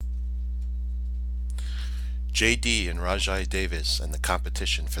JD and Rajai Davis and the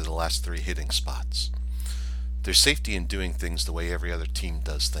competition for the last three hitting spots. There's safety in doing things the way every other team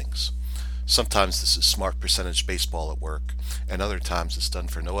does things. Sometimes this is smart percentage baseball at work, and other times it's done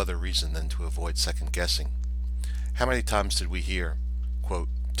for no other reason than to avoid second guessing. How many times did we hear, quote,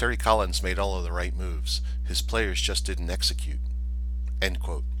 Terry Collins made all of the right moves, his players just didn't execute, end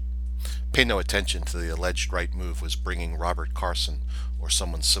quote. Pay no attention to the alleged right move was bringing Robert Carson or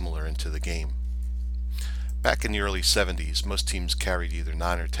someone similar into the game. Back in the early 70s, most teams carried either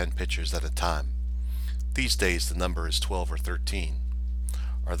 9 or 10 pitchers at a time. These days the number is 12 or 13.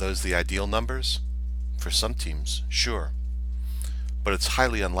 Are those the ideal numbers? For some teams, sure. But it's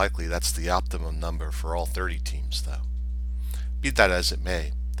highly unlikely that's the optimum number for all 30 teams, though. Be that as it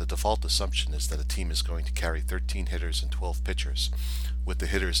may, the default assumption is that a team is going to carry 13 hitters and 12 pitchers, with the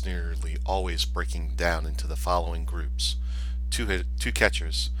hitters nearly always breaking down into the following groups: two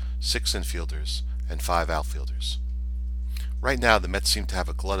catchers, 6 infielders, and 5 outfielders. Right now, the Mets seem to have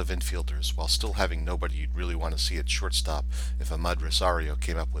a glut of infielders while still having nobody you'd really want to see at shortstop if Ahmad Rosario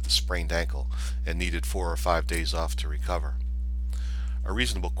came up with a sprained ankle and needed 4 or 5 days off to recover. A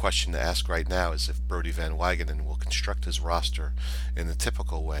reasonable question to ask right now is if Brodie Van Wagenen will construct his roster in the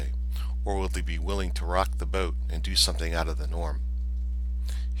typical way, or will he be willing to rock the boat and do something out of the norm.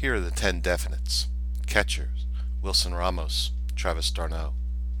 Here are the 10 definites. Catchers: Wilson Ramos, Travis d'Arnaud.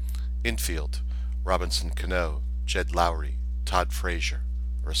 Infield: Robinson Cano, Jed Lowry, Todd Frazier,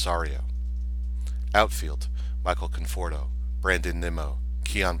 Rosario. Outfield: Michael Conforto, Brandon Nimmo,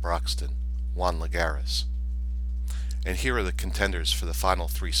 Keon Broxton, Juan Lagares. And here are the contenders for the final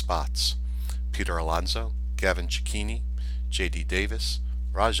 3 spots: Peter Alonso, Gavin Cecchini, J.D. Davis,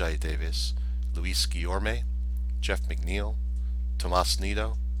 Rajai Davis, Luis Guillorme, Jeff McNeil, Tomas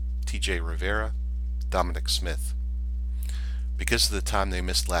Nido, T.J. Rivera, Dominic Smith. Because of the time they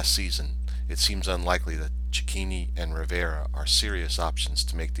missed last season, it seems unlikely that Cecchini and Rivera are serious options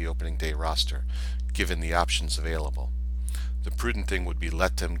to make the opening day roster, given the options available. The prudent thing would be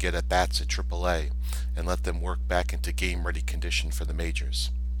let them get at bats at AAA and let them work back into game-ready condition for the majors.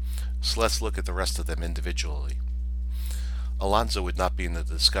 So let's look at the rest of them individually. Alonso would not be in the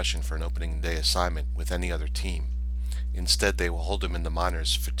discussion for an opening day assignment with any other team. Instead, they will hold him in the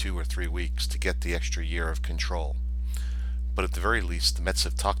minors for 2 or 3 weeks to get the extra year of control. But at the very least, the Mets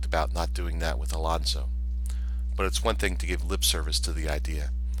have talked about not doing that with Alonso. But it's one thing to give lip service to the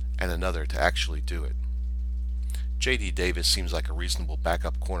idea, and another to actually do it. J.D. Davis seems like a reasonable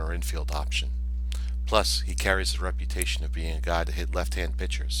backup corner infield option. Plus, he carries the reputation of being a guy to hit left-hand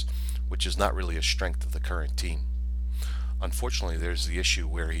pitchers, which is not really a strength of the current team. Unfortunately, there's the issue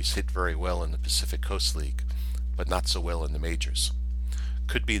where he's hit very well in the Pacific Coast League, but not so well in the majors.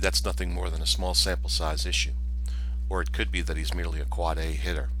 Could be that's nothing more than a small sample size issue, or it could be that he's merely a quad A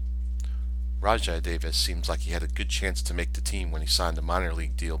hitter. Rajai Davis seems like he had a good chance to make the team when he signed a minor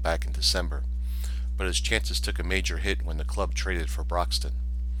league deal back in December, but his chances took a major hit when the club traded for Broxton.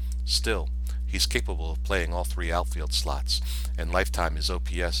 Still, he's capable of playing all 3 outfield slots, and lifetime his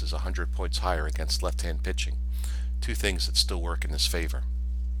OPS is 100 points higher against left-hand pitching, 2 things that still work in his favor.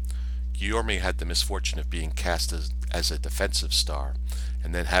 Guillorme had the misfortune of being cast as a defensive star,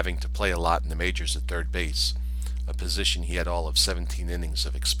 and then having to play a lot in the majors at third base, a position he had all of 17 innings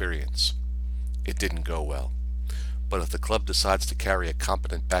of experience. It didn't go well. But if the club decides to carry a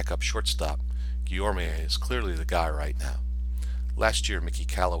competent backup shortstop, Guillorme is clearly the guy right now. Last year, Mickey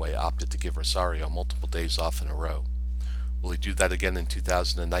Callaway opted to give Rosario multiple days off in a row. Will he do that again in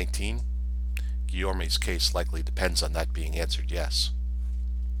 2019? Guillorme's case likely depends on that being answered yes.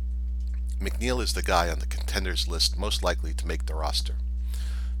 McNeil is the guy on the contenders list most likely to make the roster.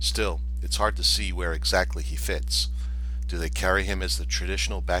 Still, it's hard to see where exactly he fits. Do they carry him as the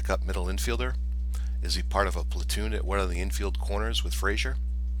traditional backup middle infielder? Is he part of a platoon at one of the infield corners with Frazier?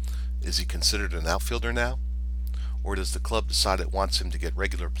 Is he considered an outfielder now? Or does the club decide it wants him to get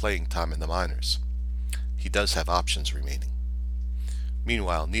regular playing time in the minors? He does have options remaining.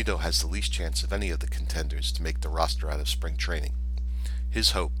 Meanwhile, Nido has the least chance of any of the contenders to make the roster out of spring training.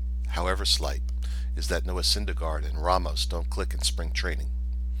 His hope, however slight, is that Noah Syndergaard and Ramos don't click in spring training.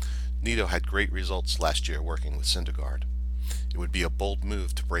 Nido had great results last year working with Syndergaard. It would be a bold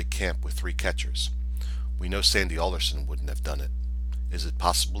move to break camp with 3 catchers. We know Sandy Alderson wouldn't have done it. Is it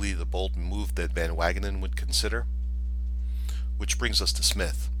possibly the bold move that Van Wagenen would consider? Which brings us to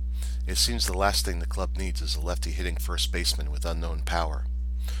Smith. It seems the last thing the club needs is a lefty hitting first baseman with unknown power,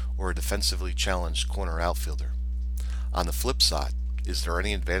 or a defensively challenged corner outfielder. On the flip side, is there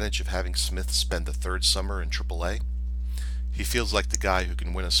any advantage of having Smith spend the 3rd summer in AAA? He feels like the guy who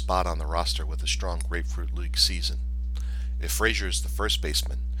can win a spot on the roster with a strong Grapefruit League season. If Frazier is the first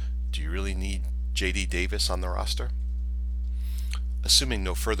baseman, do you really need J.D. Davis on the roster? Assuming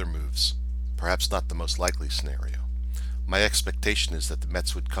no further moves, perhaps not the most likely scenario, my expectation is that the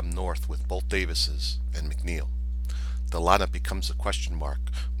Mets would come north with both Davises and McNeil. The lineup becomes a question mark,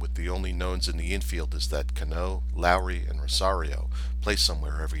 with the only knowns in the infield is that Cano, Lowry, and Rosario play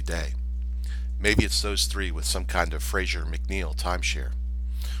somewhere every day. Maybe it's those three with some kind of Frazier-McNeil timeshare.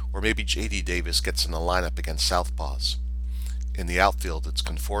 Or maybe J.D. Davis gets in the lineup against Southpaws. In the outfield, it's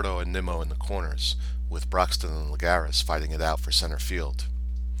Conforto and Nimmo in the corners, with Broxton and Lagares fighting it out for center field.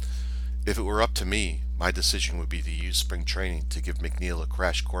 If it were up to me, my decision would be to use spring training to give McNeil a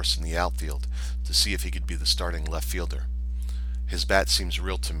crash course in the outfield to see if he could be the starting left fielder. His bat seems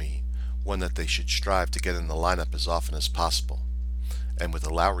real to me, one that they should strive to get in the lineup as often as possible. And with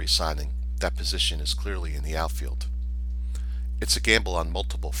the Lowry signing, that position is clearly in the outfield. It's a gamble on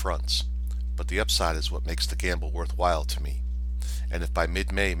multiple fronts, but the upside is what makes the gamble worthwhile to me. And if by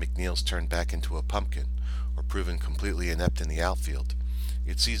mid-May McNeil's turned back into a pumpkin, or proven completely inept in the outfield,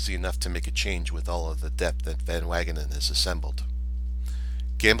 it's easy enough to make a change with all of the depth that Van Wagenen has assembled.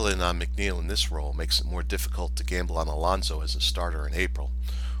 Gambling on McNeil in this role makes it more difficult to gamble on Alonso as a starter in April,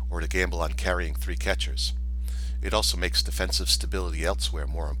 or to gamble on carrying three catchers. It also makes defensive stability elsewhere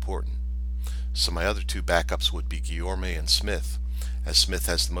more important. So my other two backups would be Guillorme and Smith, as Smith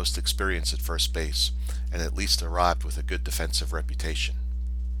has the most experience at first base, and at least arrived with a good defensive reputation.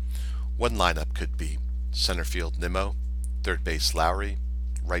 One lineup could be center field Nimmo, third base Lowry,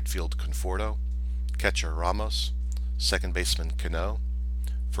 right field Conforto, catcher Ramos, second baseman Cano,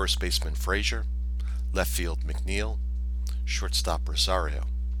 first baseman Frazier, left field McNeil, shortstop Rosario.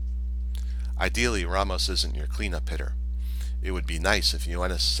 Ideally, Ramos isn't your cleanup hitter. It would be nice if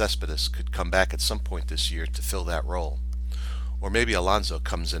Yoenis Cespedes could come back at some point this year to fill that role. Or maybe Alonso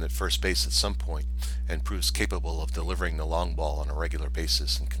comes in at first base at some point and proves capable of delivering the long ball on a regular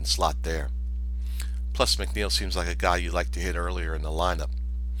basis and can slot there. Plus, McNeil seems like a guy you'd like to hit earlier in the lineup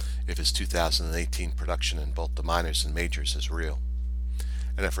if his 2018 production in both the minors and majors is real.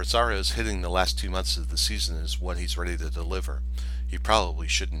 And if Rosario's hitting the last 2 months of the season is what he's ready to deliver, he probably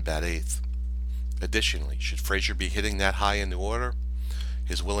shouldn't bat eighth. Additionally, should Frazier be hitting that high in the order,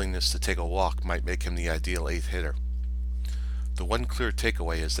 his willingness to take a walk might make him the ideal eighth hitter. The one clear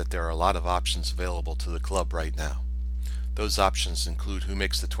takeaway is that there are a lot of options available to the club right now. Those options include who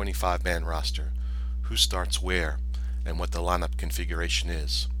makes the 25-man roster, who starts where, and what the lineup configuration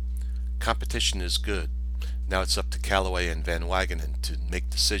is. Competition is good. Now it's up to Callaway and Van Wagenen to make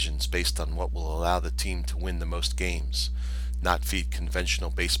decisions based on what will allow the team to win the most games, not feed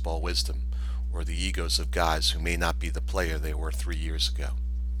conventional baseball wisdom or the egos of guys who may not be the player they were 3 years ago.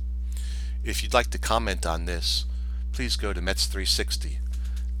 If you'd like to comment on this, please go to Mets 360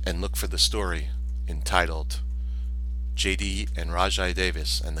 and look for the story entitled J.D. and Rajai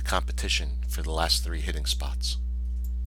Davis and the competition for the last 3 hitting spots.